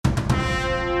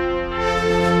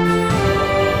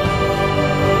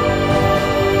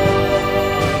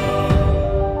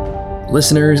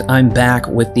Listeners, I'm back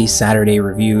with the Saturday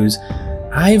reviews.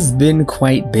 I've been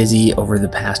quite busy over the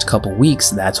past couple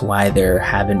weeks. That's why there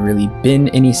haven't really been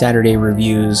any Saturday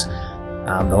reviews.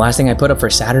 The last thing I put up for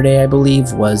Saturday, I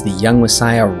believe, was the Young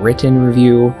Messiah written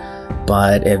review,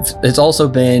 but it's also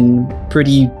been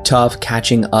pretty tough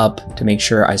catching up to make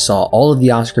sure I saw all of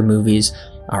the Oscar movies.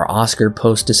 Our Oscar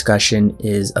post discussion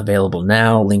is available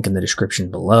now, link in the description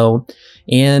below.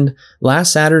 And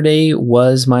last Saturday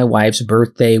was my wife's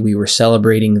birthday. We were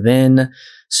celebrating then,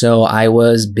 so I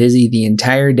was busy the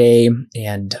entire day,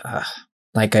 and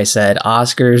like I said,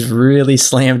 Oscars really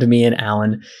slammed me and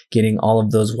Alan getting all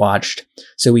of those watched.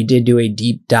 So we did do a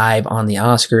deep dive on the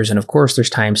Oscars, and of course there's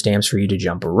timestamps for you to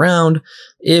jump around.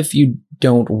 If you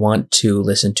don't want to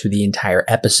listen to the entire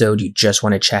episode, you just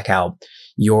want to check out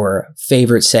your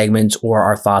favorite segments or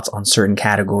our thoughts on certain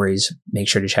categories, make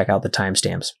sure to check out the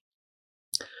timestamps.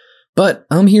 But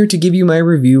I'm here to give you my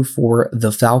review for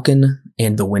The Falcon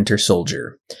and the Winter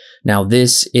Soldier. Now,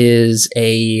 this is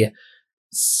a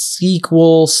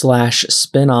sequel /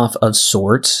 spin-off of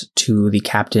sorts to the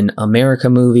Captain America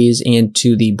movies and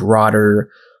to the broader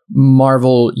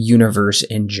Marvel universe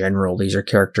in general. These are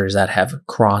characters that have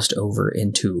crossed over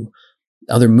into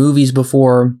other movies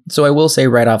before. So I will say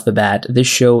right off the bat, this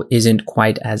show isn't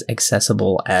quite as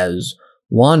accessible as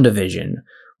WandaVision,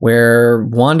 where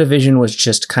WandaVision was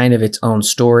just kind of its own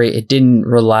story. It didn't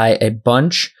rely a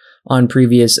bunch on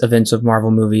previous events of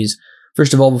Marvel movies.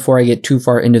 First of all, before I get too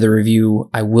far into the review,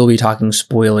 I will be talking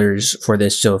spoilers for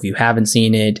this, so if you haven't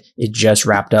seen it, it just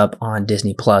wrapped up on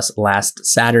Disney Plus last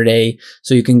Saturday,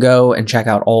 so you can go and check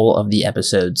out all of the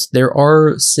episodes. There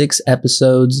are 6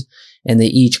 episodes, and they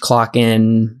each clock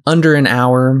in under an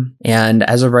hour, and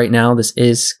as of right now, this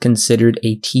is considered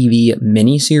a TV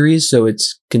miniseries, so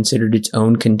it's considered its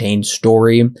own contained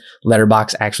story.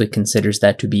 Letterboxd actually considers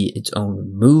that to be its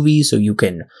own movie, so you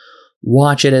can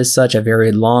watch it as such, a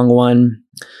very long one.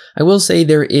 I will say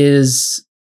there is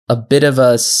a bit of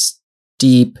a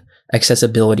steep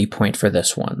accessibility point for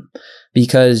this one,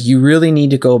 because you really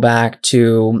need to go back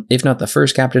to, if not the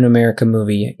first Captain America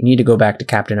movie, you need to go back to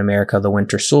Captain America the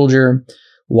Winter Soldier.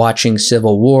 Watching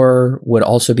Civil War would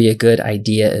also be a good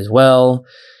idea as well.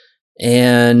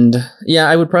 And yeah,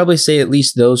 I would probably say at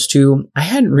least those two. I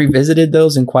hadn't revisited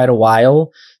those in quite a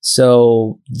while,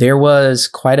 so there was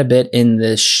quite a bit in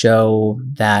this show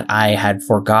that I had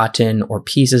forgotten or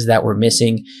pieces that were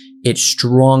missing. It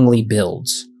strongly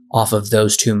builds off of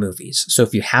those two movies. So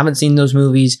if you haven't seen those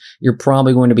movies, you're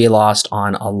probably going to be lost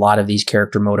on a lot of these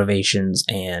character motivations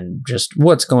and just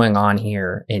what's going on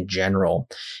here in general.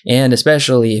 And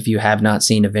especially if you have not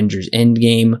seen Avengers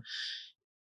Endgame,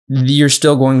 you're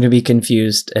still going to be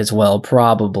confused as well,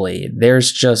 probably.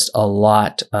 There's a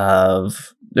lot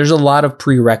of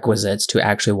prerequisites to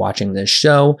actually watching this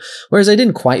show, whereas I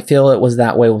didn't quite feel it was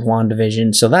that way with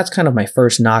WandaVision. So that's kind of my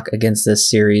first knock against this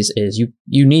series is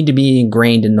you need to be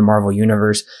ingrained in the Marvel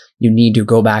universe. You need to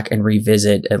go back and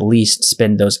revisit, at least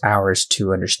spend those hours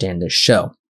to understand this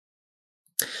show.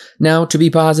 Now, to be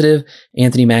positive,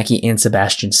 Anthony Mackie and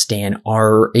Sebastian Stan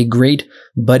are a great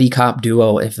buddy cop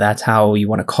duo, if that's how you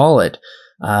want to call it.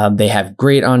 They have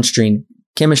great on-screen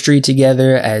chemistry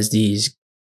together as these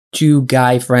two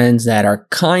guy friends that are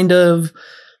kind of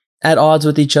at odds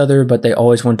with each other, but they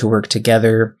always want to work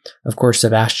together. Of course,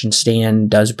 Sebastian Stan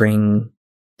does bring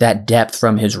that depth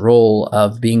from his role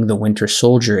of being the Winter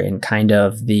Soldier and kind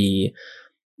of the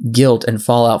guilt and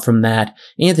fallout from that.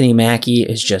 Anthony Mackie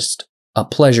is just a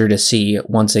pleasure to see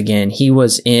once again. He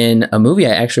was in a movie I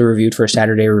actually reviewed for a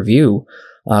Saturday review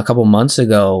a couple months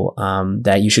ago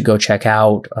that you should go check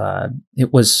out.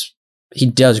 He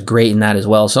does great in that as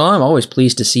well. So I'm always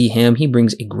pleased to see him. He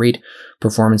brings a great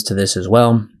performance to this as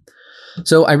well.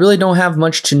 So I really don't have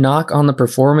much to knock on the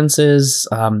performances.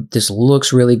 This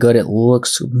looks really good. It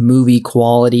looks movie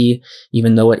quality,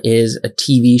 even though it is a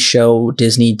TV show.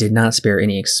 Disney did not spare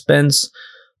any expense.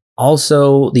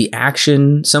 Also, the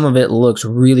action, some of it looks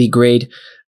really great.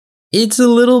 It's a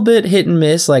little bit hit and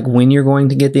miss, like when you're going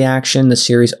to get the action. The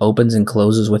series opens and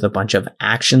closes with a bunch of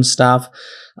action stuff.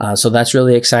 So that's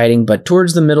really exciting. But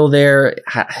towards the middle there,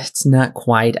 it's not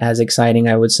quite as exciting,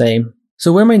 I would say.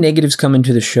 So where my negatives come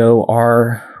into the show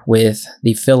are with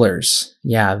the fillers.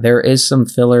 Yeah, there is some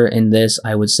filler in this,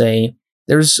 I would say.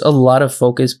 There's a lot of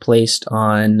focus placed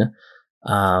on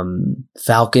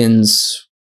Falcon's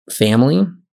family,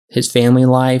 his family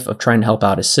life of trying to help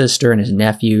out his sister and his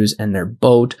nephews and their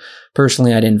boat.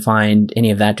 Personally, I didn't find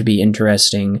any of that to be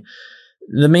interesting.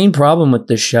 The main problem with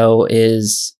the show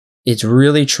is it's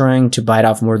really trying to bite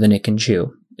off more than it can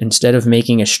chew. Instead of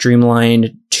making a streamlined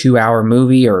 2-hour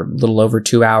movie or a little over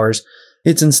 2 hours,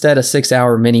 It's instead a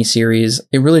 6-hour miniseries.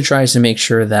 It really tries to make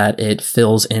sure that it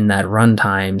fills in that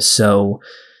runtime. So,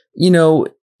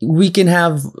 we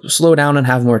can slow down and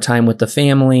have more time with the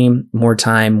family, more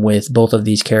time with both of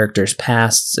these characters'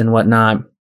 pasts and whatnot.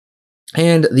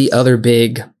 And the other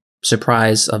big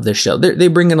surprise of this show, they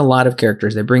bring in a lot of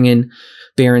characters. They bring in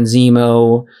Baron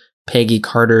Zemo, Peggy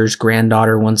Carter's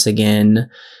granddaughter once again.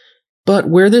 But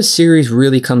where this series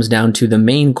really comes down to the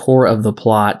main core of the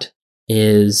plot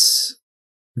is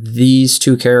these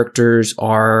two characters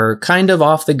are kind of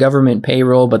off the government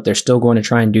payroll, but they're still going to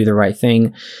try and do the right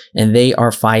thing. And they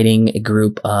are fighting a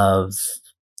group of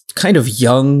kind of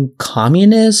young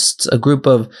communists, a group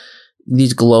of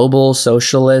these global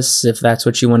socialists, if that's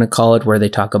what you want to call it, where they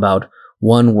talk about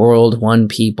one world, one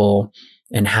people,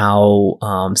 and how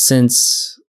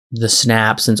since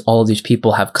all of these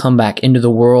people have come back into the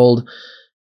world,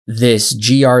 this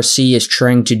GRC is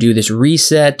trying to do this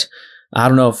reset. I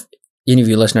don't know if any of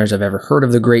you listeners have ever heard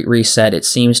of the Great Reset. It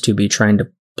seems to be trying to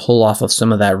pull off of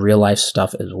some of that real life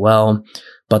stuff as well.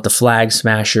 But the Flag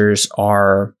Smashers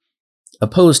are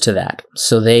opposed to that.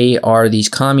 So they are these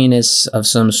communists of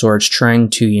some sorts trying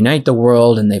to unite the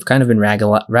world, and they've kind of been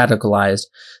radicalized.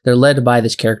 They're led by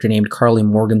this character named Carly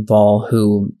Morgenthau,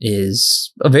 who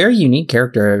is a very unique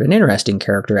character, an interesting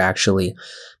character, actually.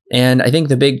 And I think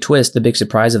the big twist, the big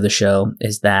surprise of the show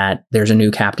is that there's a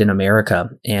new Captain America,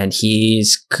 and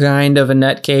he's kind of a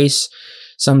nutcase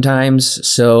sometimes.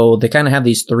 So they kind of have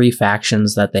these three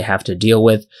factions that they have to deal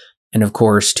with. And of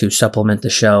course, to supplement the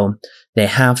show, they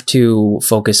have to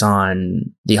focus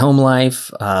on the home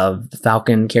life of the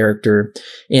Falcon character.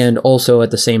 And also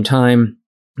at the same time,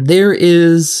 there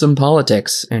is some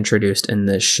politics introduced in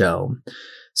this show.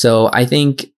 So I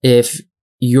think if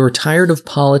you're tired of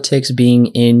politics being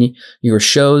in your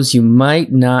shows, you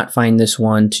might not find this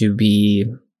one to be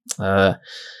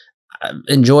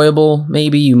enjoyable.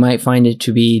 Maybe you might find it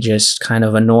to be just kind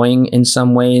of annoying in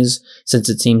some ways, since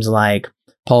it seems like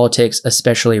politics,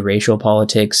 especially racial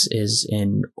politics, is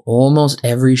in almost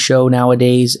every show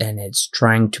nowadays, and it's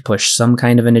trying to push some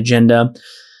kind of an agenda.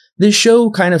 This show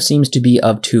kind of seems to be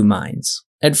of two minds.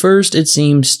 At first, it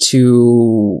seems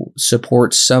to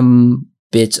support some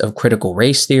bits of critical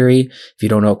race theory. If you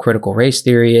don't know what critical race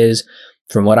theory is,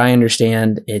 from what I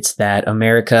understand, it's that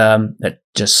that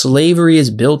just slavery is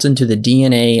built into the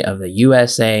DNA of the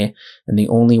USA, and the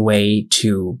only way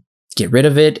to get rid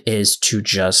of it is to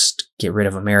just get rid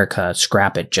of America,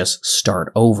 scrap it, just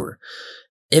start over.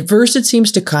 At first, it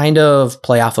seems to kind of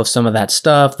play off of some of that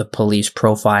stuff, the police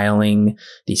profiling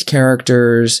these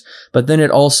characters, but then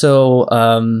it also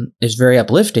is very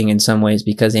uplifting in some ways,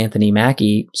 because Anthony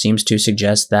Mackie seems to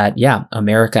suggest that, yeah,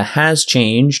 America has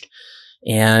changed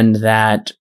and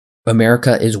that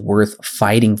America is worth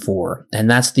fighting for. And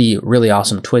that's the really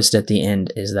awesome twist at the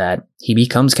end, is that he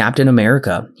becomes Captain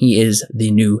America. He is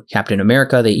the new Captain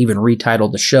America. They even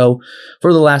retitled the show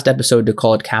for the last episode to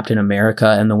call it Captain America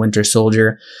and the Winter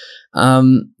Soldier.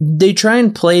 They try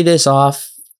and play this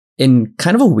off in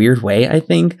kind of a weird way, I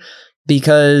think,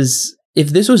 because if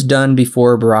this was done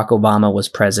before Barack Obama was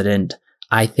president,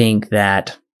 I think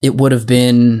that it would have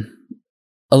been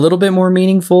a little bit more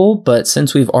meaningful. But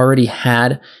since we've already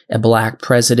had a black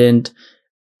president,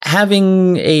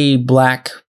 having a black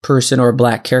person or a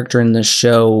black character in the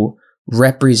show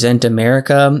represent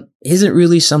America isn't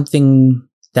really something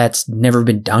that's never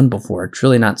been done before. It's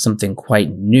really not something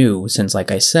quite new, since,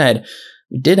 like I said,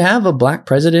 we did have a black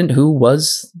president who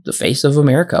was the face of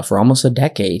America for almost a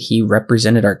decade. He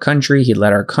represented our country. He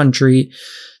led our country.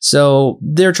 So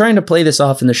they're trying to play this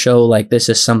off in the show like this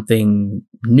is something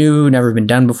new, never been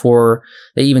done before.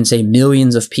 They even say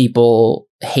millions of people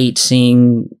hate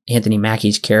seeing Anthony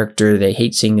Mackie's character. They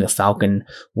hate seeing the Falcon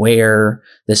wear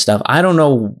this stuff. I don't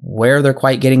know where they're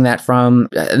quite getting that from.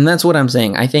 And that's what I'm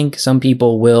saying. I think some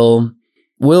people will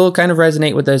kind of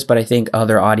resonate with this, but I think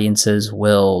other audiences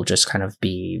will just kind of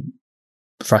be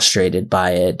frustrated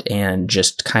by it and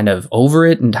just kind of over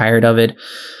it and tired of it.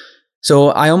 So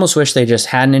I almost wish they just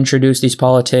hadn't introduced these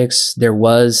politics. There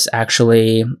was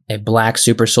actually a black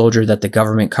super soldier that the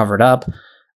government covered up.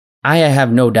 I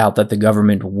have no doubt that the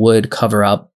government would cover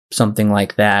up something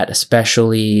like that,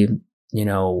 especially,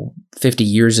 50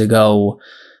 years ago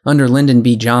under Lyndon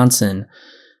B. Johnson.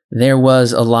 There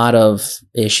was a lot of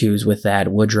issues with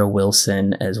that. Woodrow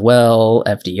Wilson as well,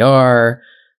 FDR.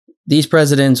 These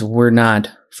presidents were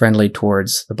not friendly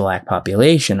towards the black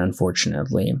population,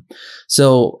 unfortunately.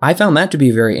 So I found that to be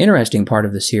a very interesting part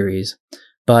of the series.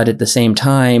 But at the same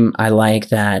time, I like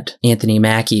that Anthony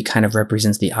Mackie kind of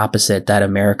represents the opposite, that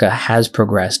America has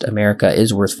progressed. America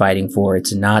is worth fighting for.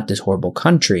 It's not this horrible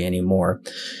country anymore.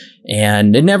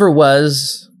 And it never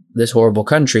was this horrible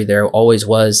country. There always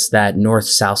was that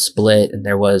North-South split, and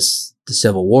there was the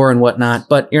Civil War and whatnot,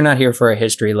 but you're not here for a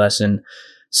history lesson.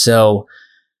 So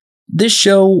this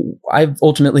show I've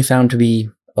ultimately found to be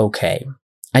okay.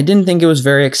 I didn't think it was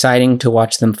very exciting to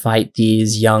watch them fight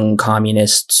these young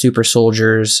communist super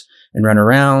soldiers and run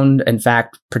around. In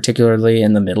fact, particularly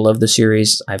in the middle of the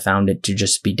series, I found it to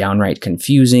just be downright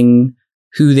confusing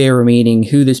who they were meeting,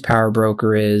 who this power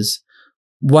broker is,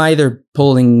 why they're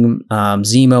pulling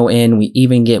Zemo in. We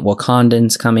even get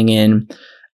Wakandans coming in.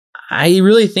 I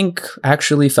really think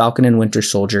actually Falcon and Winter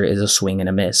Soldier is a swing and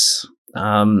a miss.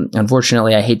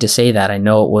 Unfortunately, I hate to say that. I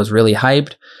know it was really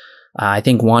hyped. I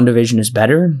think WandaVision is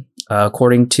better.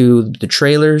 According to the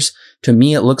trailers, to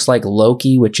me, it looks like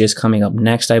Loki, which is coming up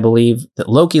next, I believe. That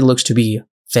Loki looks to be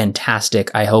fantastic.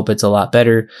 I hope it's a lot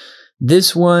better.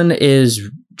 This one is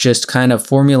just kind of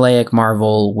formulaic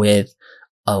Marvel with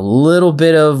a little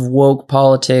bit of woke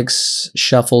politics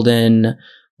shuffled in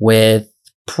with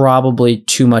probably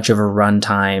too much of a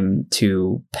runtime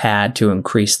to pad to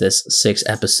increase this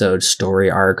 6-episode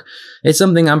story arc. It's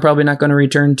something I'm probably not going to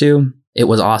return to. It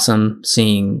was awesome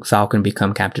seeing Falcon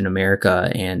become Captain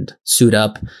America and suit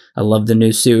up. I love the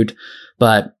new suit.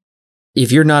 But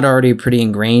if you're not already pretty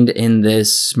ingrained in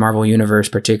this Marvel Universe,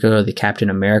 particularly the Captain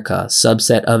America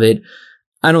subset of it,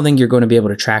 I don't think you're going to be able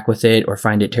to track with it or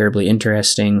find it terribly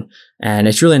interesting. And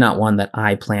it's really not one that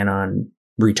I plan on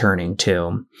returning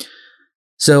to.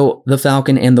 So The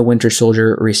Falcon and the Winter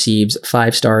Soldier receives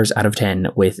 5 stars out of 10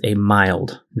 with a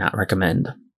mild not recommend.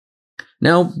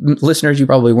 Now, listeners, you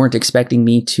probably weren't expecting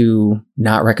me to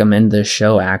not recommend this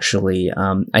show, actually.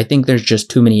 I think there's just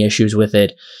too many issues with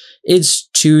it. It's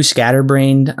too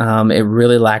scatterbrained. It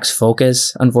really lacks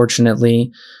focus,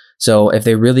 unfortunately. So if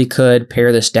they really could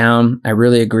pare this down, I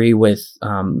really agree with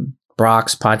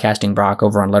Brock's, Podcasting Brock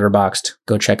over on Letterboxd.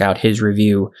 Go check out his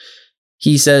review.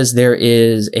 He says there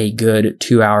is a good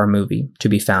 2-hour movie to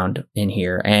be found in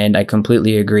here, and I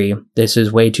completely agree. This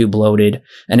is way too bloated,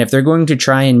 and if they're going to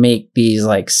try and make these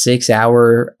like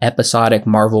 6-hour episodic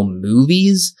Marvel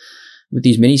movies with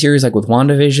these miniseries like with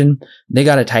WandaVision, they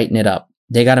got to tighten it up.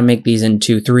 They got to make these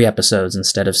into 3 episodes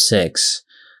instead of 6.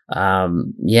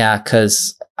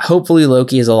 Because hopefully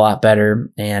Loki is a lot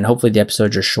better, and hopefully the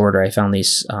episodes are shorter. I found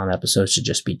these episodes to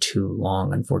just be too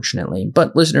long, unfortunately.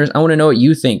 But listeners, I want to know what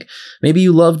you think. Maybe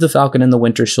you loved The Falcon and the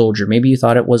Winter Soldier. Maybe you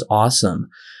thought it was awesome.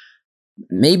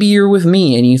 Maybe you're with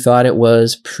me and you thought it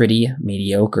was pretty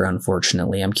mediocre,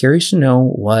 unfortunately. I'm curious to know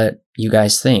what you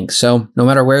guys think. So no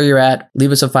matter where you're at,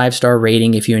 leave us a 5-star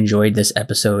rating if you enjoyed this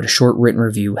episode. A short written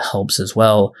review helps as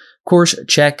well. Of course,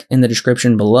 check in the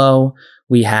description below.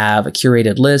 We have a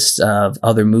curated list of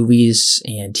other movies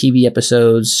and TV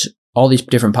episodes, all these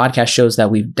different podcast shows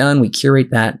that we've done. We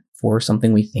curate that for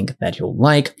something we think that you'll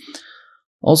like.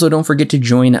 Also, don't forget to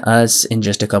join us in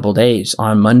just a couple days.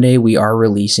 On Monday, we are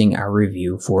releasing our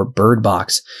review for Bird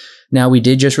Box. Now, we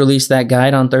did just release that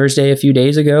guide on Thursday a few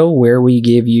days ago, where we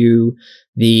give you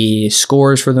the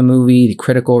scores for the movie, the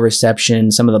critical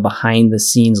reception, some of the behind the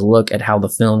scenes look at how the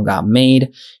film got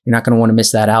made. You're not going to want to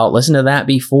miss that out. Listen to that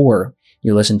before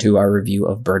you listen to our review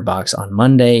of Bird Box on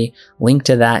Monday. Link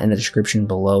to that in the description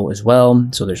below as well.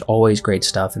 So there's always great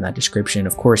stuff in that description.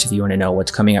 Of course, if you want to know what's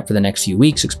coming up for the next few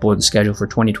weeks, explore the schedule for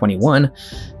 2021,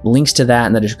 links to that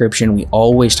in the description. We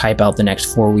always type out the next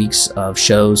 4 weeks of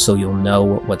shows so you'll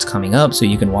know what's coming up so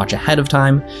you can watch ahead of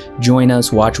time, join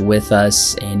us, watch with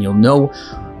us, and you'll know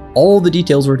all the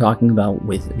details we're talking about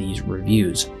with these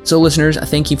reviews. So listeners,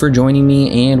 thank you for joining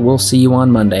me, and we'll see you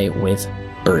on Monday with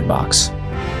Bird Box.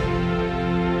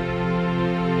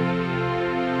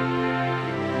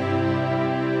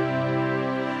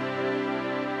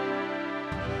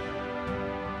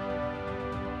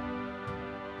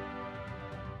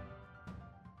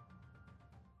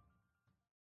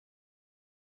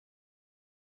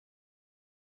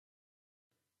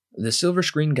 The Silver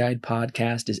Screen Guide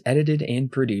podcast is edited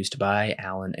and produced by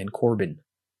Alan and Corbin.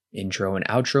 Intro and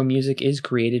outro music is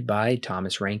created by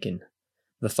Thomas Rankin.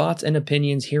 The thoughts and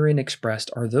opinions herein expressed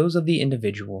are those of the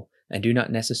individual and do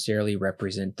not necessarily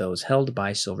represent those held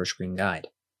by Silver Screen Guide.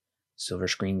 Silver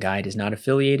Screen Guide is not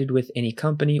affiliated with any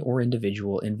company or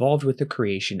individual involved with the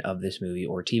creation of this movie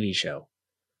or TV show.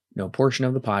 No portion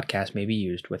of the podcast may be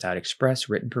used without express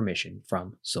written permission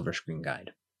from Silver Screen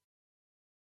Guide.